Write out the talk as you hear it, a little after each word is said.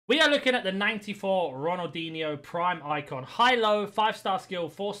We are looking at the 94 Ronaldinho Prime Icon. High-low, 5-star skill,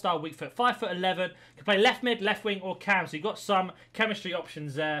 4-star weak foot, 5'11". Can play left mid, left wing, or cam. So you've got some chemistry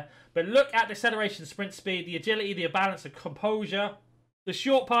options there. But look at the acceleration, sprint speed, the agility, the balance, the composure. The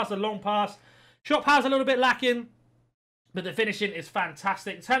short pass, the long pass. Short pass a little bit lacking, but the finishing is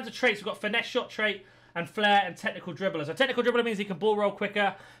fantastic. In terms of traits, we've got finesse shot trait, and flair and technical dribbler. So technical dribbler means he can ball roll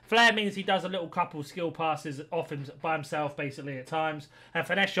quicker. Flair means he does a little couple skill passes off him by himself, basically, at times. And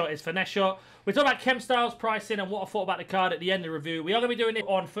finesse shot is finesse shot. We talk about chem styles, pricing, and what I thought about the card at the end of the review. We are going to be doing it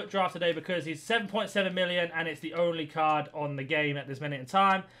on Foot Draft today because he's 7.7 million and it's the only card on the game at this minute in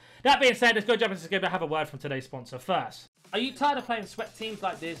time. That being said, let's go jump into this game and have a word from today's sponsor first. Are you tired of playing sweat teams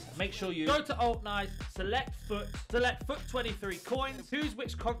like this? Make sure you go to Alt Nice, select Foot 23 coins, choose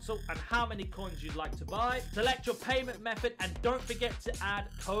which console and how many coins you'd like to buy, select your payment method, and don't forget to add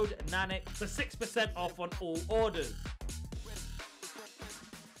code NaNNiK for 6% off on all orders.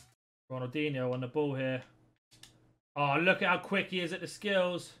 Ronaldinho on the ball here. Oh, look at how quick he is at the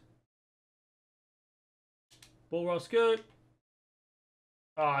skills. Ball roll scoop.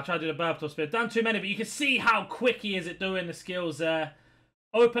 Oh, I tried to do the burp top spin. Done too many, but you can see how quick he is at doing the skills there.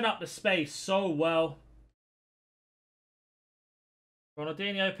 Open up the space so well.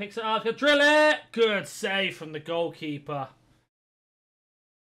 Ronaldinho picks it up. Drill it! Good save from the goalkeeper.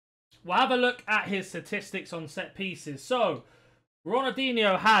 We'll have a look at his statistics on set pieces. So,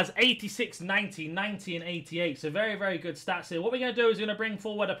 Ronaldinho has 86, 90, 90, and 88. So, very, very good stats here. What we're going to do is we're going to bring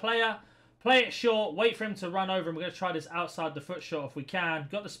forward a player. Play it short, wait for him to run over, and we're going to try this outside the foot shot if we can.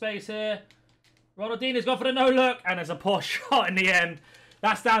 Got the space here. Ronaldinho's gone for the no-look, and there's a poor shot in the end.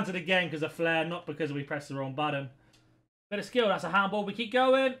 That's down to the game because of flair, not because we pressed the wrong button. Bit of skill, that's a handball. We keep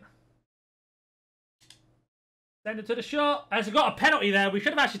going. Send it to the shot. As we got a penalty there, we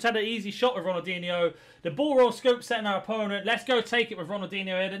should have actually had an easy shot with Ronaldinho. The ball roll scoop setting our opponent. Let's go take it with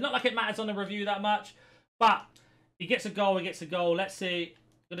Ronaldinho here. Not like it matters on the review that much, but he gets a goal, he gets a goal. Let's see.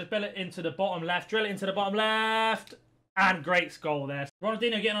 Going to drill it into the bottom left. Drill it into the bottom left. And great goal there.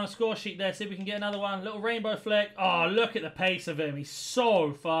 Ronaldinho getting on a score sheet there. See if we can get another one. Little rainbow flick. Oh, look at the pace of him. He's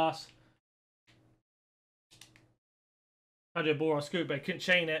so fast. Tried to do a ball or scoop, but he couldn't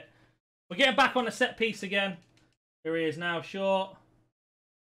chain it. We're getting back on the set piece again. Here he is now, short.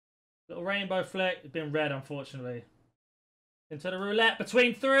 Little rainbow flick. It's been red, unfortunately. Into the roulette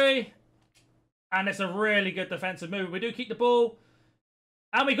between three. And it's a really good defensive move. We do keep the ball.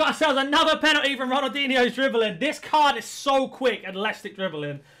 And we got ourselves another penalty from Ronaldinho's dribbling. This card is so quick and elastic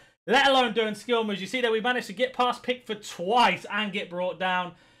dribbling, let alone doing skill moves. You see that we managed to get past Pickford twice and get brought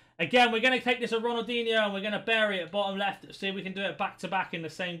down. Again, we're going to take this at Ronaldinho and we're going to bury it at bottom left. See if we can do it back-to-back in the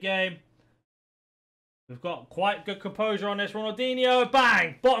same game. We've got quite good composure on this. Ronaldinho,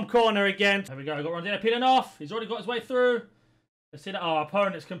 bang! Bottom corner again. There we go. We've got Ronaldinho peeling off. He's already got his way through. Let's see that. Oh, our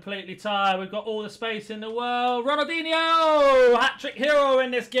opponent's completely tired. We've got all the space in the world. Ronaldinho! Hat-trick hero in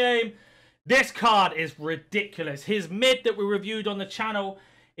this game. This card is ridiculous. His mid that we reviewed on the channel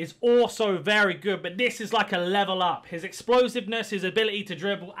is also very good, but this is like a level up. His explosiveness, his ability to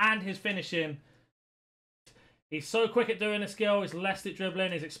dribble, and his finishing. He's so quick at doing the skill. His elastic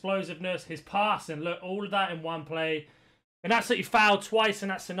dribbling, his explosiveness, his passing. Look, all of that in one play. And that's that he fouled twice in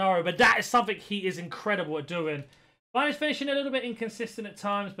that scenario, but that is something he is incredible at doing. He's finishing a little bit inconsistent at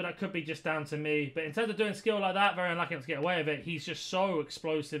times, but that could be just down to me. But in terms of doing skill like that, very unlucky to get away with it. He's just so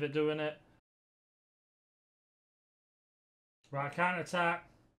explosive at doing it. Right, counter-attack.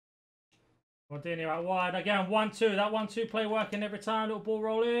 Ronaldinho out wide. Again, 1-2. That 1-2 play working every time. Little ball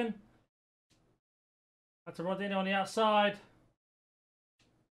roll in. That's a Ronaldinho on the outside.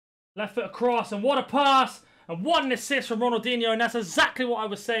 Left foot across, and what a pass. And what an assist from Ronaldinho. And that's exactly what I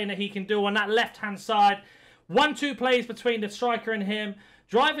was saying that he can do on that left-hand side. 1-2 plays between the striker and him,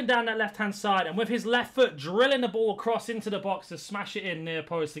 driving down that left-hand side, and with his left foot drilling the ball across into the box to smash it in near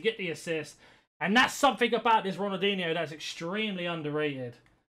post to get the assist. And that's something about this Ronaldinho that's extremely underrated.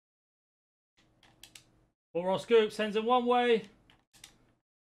 Ball roll scoop, sends him one way.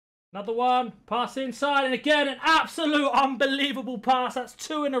 Another one, pass inside, and again, an absolute unbelievable pass. That's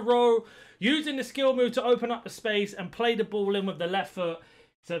 2 in a row, using the skill move to open up the space and play the ball in with the left foot.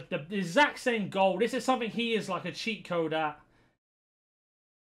 So the exact same goal. This is something he is like a cheat code at.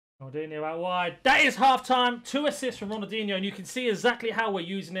 Ronaldinho out wide. That is half-time. 2 assists from Ronaldinho. And you can see exactly how we're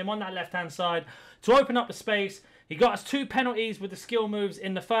using him on that left-hand side to open up the space. He got us 2 penalties with the skill moves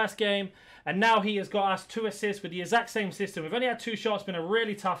in the first game. And now he has got us 2 assists with the exact same system. We've only had 2 shots. It's been a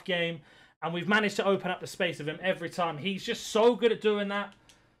really tough game. And we've managed to open up the space of him every time. He's just so good at doing that.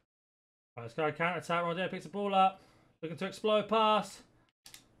 Right, let's go counter-attack. Ronaldinho picks the ball up. Looking to explode pass.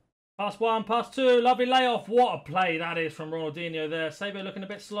 Pass one, pass two, lovely layoff. What a play that is from Ronaldinho there. Saber looking a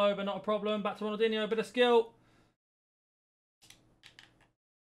bit slow, but not a problem. Back to Ronaldinho, a bit of skill.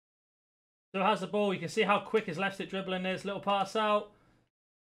 Still has the ball. You can see how quick his left stick dribbling is. Little pass out.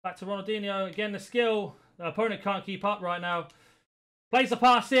 Back to Ronaldinho. Again, the skill. The opponent can't keep up right now. Plays the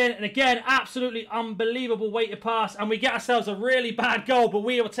pass in. And again, absolutely unbelievable weighted pass. And we get ourselves a really bad goal, but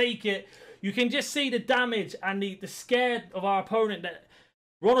we will take it. You can just see the damage and the scare of our opponent that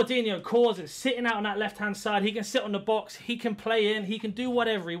Ronaldinho causes sitting out on that left-hand side. He can sit on the box. He can play in. He can do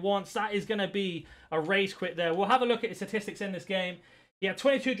whatever he wants. That is going to be a rage quit there. We'll have a look at his statistics in this game. He had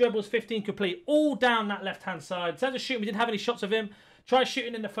 22 dribbles, 15 complete, all down that left-hand side. In terms of shooting, we didn't have any shots of him. Tried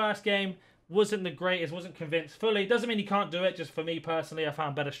shooting in the first game. Wasn't the greatest. Wasn't convinced fully. Doesn't mean he can't do it. Just for me personally, I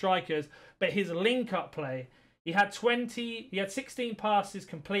found better strikers. But his link-up play, he had 16 passes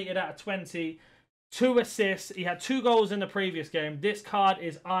completed out of 20. 2 assists. He had 2 goals in the previous game. This card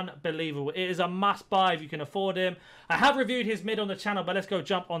is unbelievable. It is a must-buy if you can afford him. I have reviewed his mid on the channel, but let's go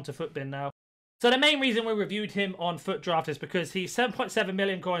jump onto Footbin now. So the main reason we reviewed him on Foot Draft is because he's 7.7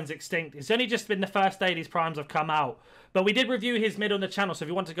 million coins extinct. It's only just been the first day these primes have come out. But we did review his mid on the channel, so if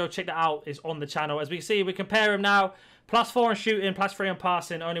you want to go check that out, it's on the channel. As we see, we compare him now. +4 on shooting, +3 on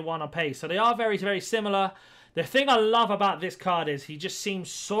passing, only 1 on pace. So they are very, very similar. The thing I love about this card is he just seems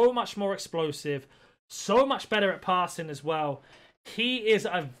so much more explosive. So much better at passing as well. He is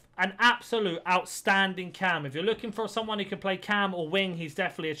an absolute outstanding cam. If you're looking for someone who can play cam or wing, he's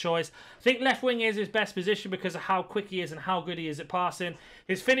definitely a choice. I think left wing is his best position because of how quick he is and how good he is at passing.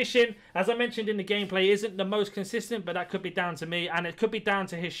 His finishing, as I mentioned in the gameplay, isn't the most consistent, but that could be down to me, and it could be down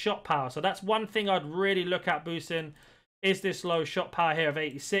to his shot power. So that's one thing I'd really look at boosting, is this low shot power here of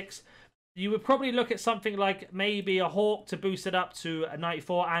 86. You would probably look at something like maybe a Hawk to boost it up to a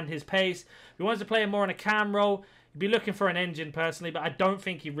 94 and his pace. If you wanted to play him more in a cam role, you'd be looking for an engine personally, but I don't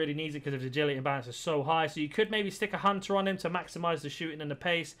think he really needs it because his agility and balance is so high. So you could maybe stick a Hunter on him to maximize the shooting and the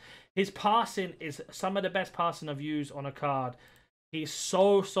pace. His passing is some of the best passing I've used on a card. He's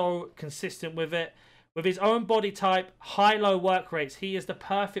so consistent with it. With his own body type, high-low work rates, he is the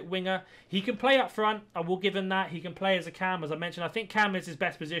perfect winger. He can play up front, I will give him that. He can play as a cam, as I mentioned. I think cam is his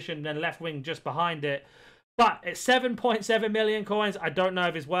best position, then left wing just behind it. But at 7.7 million coins, I don't know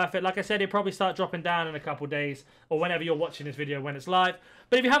if it's worth it. Like I said, he'll probably start dropping down in a couple days, or whenever you're watching this video when it's live.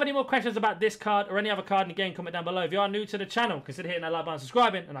 But if you have any more questions about this card or any other card in the game, comment down below. If you are new to the channel, consider hitting that like button and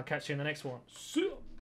subscribing, and I'll catch you in the next one. See ya.